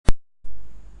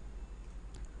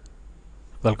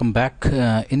Welcome back.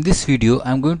 In this video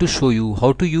I'm going to show you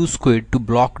how to use Squid to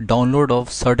block download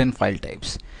of certain file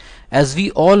types. As we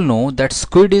all know that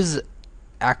Squid is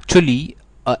actually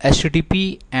a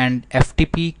HTTP and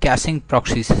FTP caching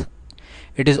proxies.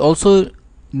 It is also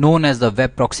known as the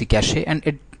web proxy cache,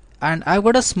 and I've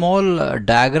got a small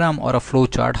diagram or a flow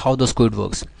chart how the Squid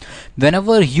works.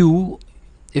 Whenever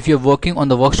if you're working on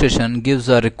the workstation, gives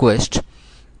a request,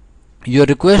 your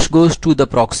request goes to the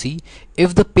proxy.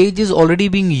 If the page is already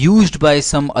being used by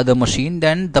some other machine,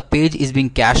 then the page is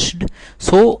being cached.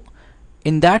 So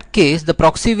in that case the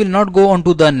proxy will not go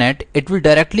onto the net, it will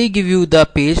directly give you the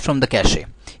page from the cache.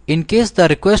 In case the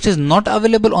request is not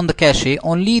available on the cache,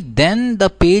 only then the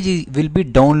page will be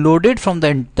downloaded from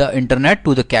the internet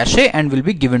to the cache and will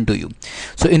be given to you.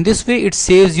 So in this way it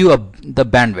saves you the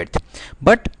bandwidth.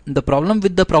 But the problem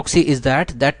with the proxy is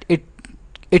that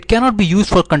it cannot be used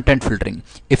for content filtering.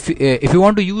 If you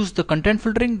want to use the content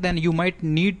filtering, then you might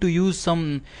need to use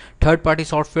some third-party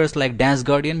softwares like Dance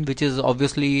Guardian, which is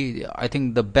obviously I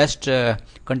think the best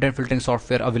content filtering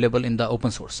software available in the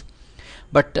open source.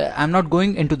 But I'm not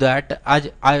going into that.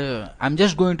 I'm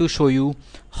just going to show you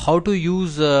how to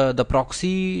use the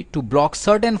proxy to block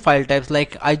certain file types.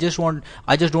 Like I just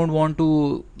don't want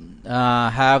to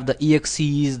have the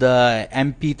exes, the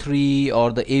mp3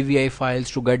 or the AVI files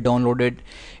to get downloaded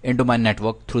into my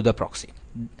network through the proxy.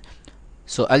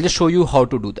 So I'll just show you how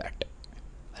to do that.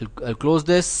 I'll close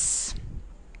this.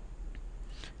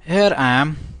 Here I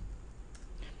am.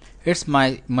 It's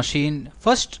my machine.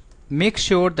 First, make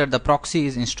sure that the proxy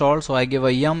is installed. So I give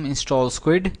a yum install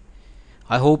squid.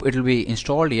 I hope it will be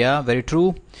installed. Yeah, very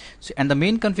true. So, and the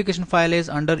main configuration file is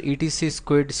under etc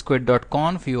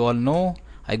squid.conf. You all know.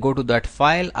 I go to that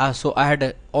file. So I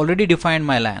had already defined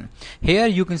my LAN. Here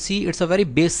you can see it's a very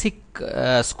basic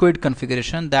Squid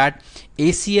configuration, that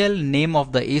ACL, name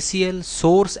of the ACL,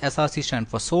 source, SRC stand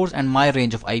for source, and my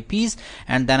range of IPs,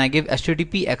 and then I give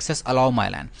HTTP access allow my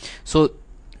LAN. So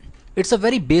it's a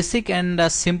very basic and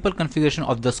simple configuration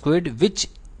of the Squid, which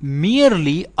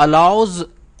merely allows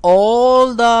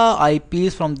all the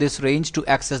IPs from this range to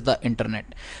access the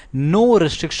internet. No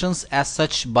restrictions as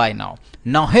such by now.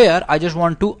 Now here I just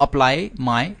want to apply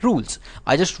my rules.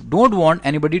 I just don't want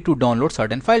anybody to download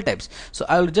certain file types. So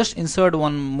I will just insert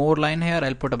one more line here.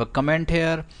 I'll put up a comment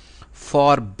here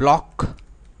for blocking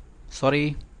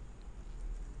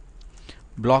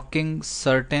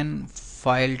certain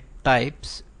file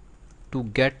types to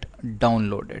get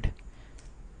downloaded.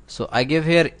 So I give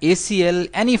here ACL,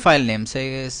 any file name,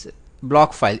 say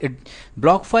block file.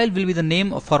 Block file will be the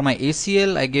name for my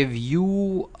ACL. I give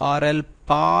URL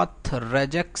path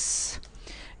regex,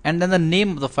 and then the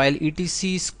name of the file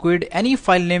etc squid. Any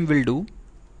file name will do.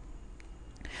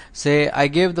 Say I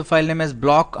give the file name as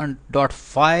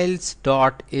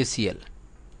block.files.acl.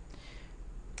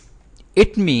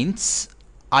 It means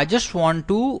I just want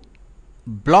to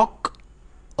block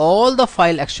all the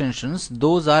file extensions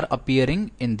those are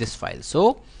appearing in this file.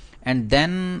 So and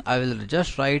then I will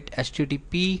just write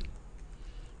http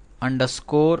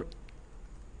underscore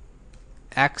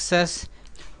access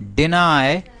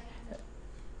deny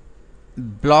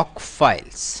block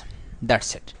files.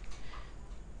 That's it.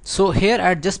 So here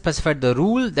I just specified the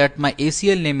rule that my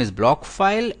ACL name is block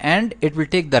file, and it will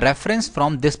take the reference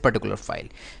from this particular file,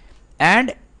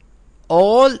 and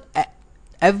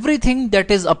everything that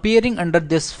is appearing under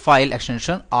this file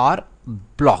extension are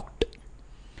blocked.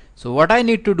 So what I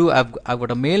need to do, I've got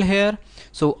a mail here,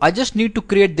 so I just need to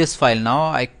create this file. Now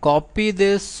I copy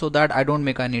this so that I don't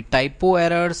make any typo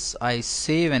errors. I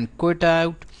save and quit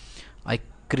out. I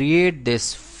create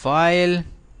this file,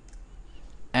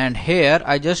 and here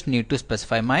I just need to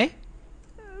specify my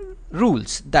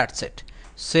rules. That's it.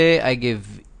 Say I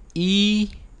give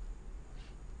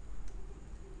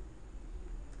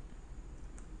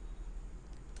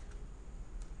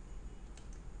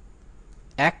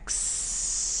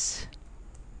X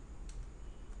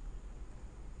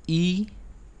E.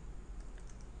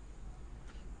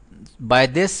 By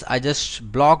this I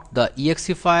just blocked the exe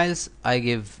files. I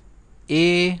give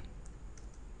A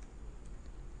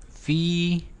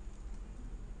V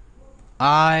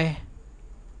I,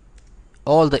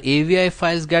 all the AVI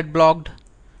files get blocked.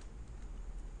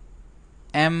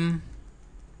 M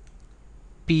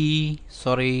P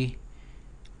 3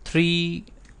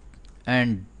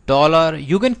 and dollar.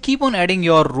 You can keep on adding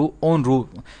your own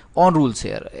rules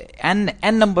here. N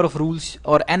number of rules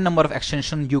or n number of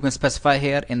extensions you can specify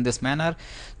here in this manner.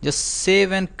 Just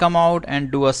save and come out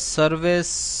and do a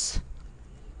service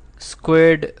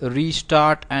squid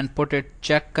restart and put it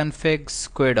check config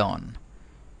squid on.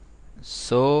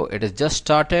 So it is just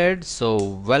started. So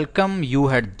welcome, you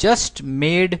had just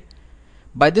made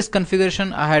By this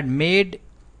configuration I had made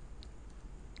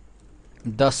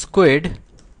the Squid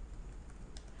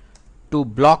to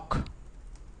block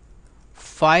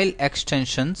file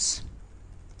extensions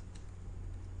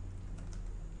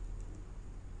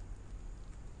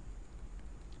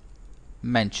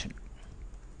mentioned.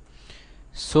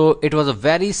 So it was a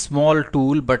very small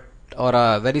tool, but or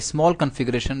a very small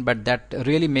configuration, but that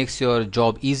really makes your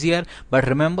job easier. But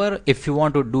remember, if you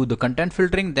want to do the content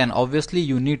filtering, then obviously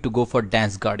you need to go for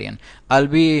Dance Guardian. I'll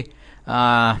be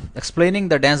explaining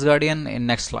the Dance Guardian in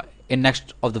next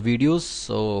of the videos.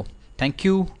 So thank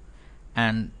you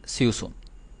and see you soon.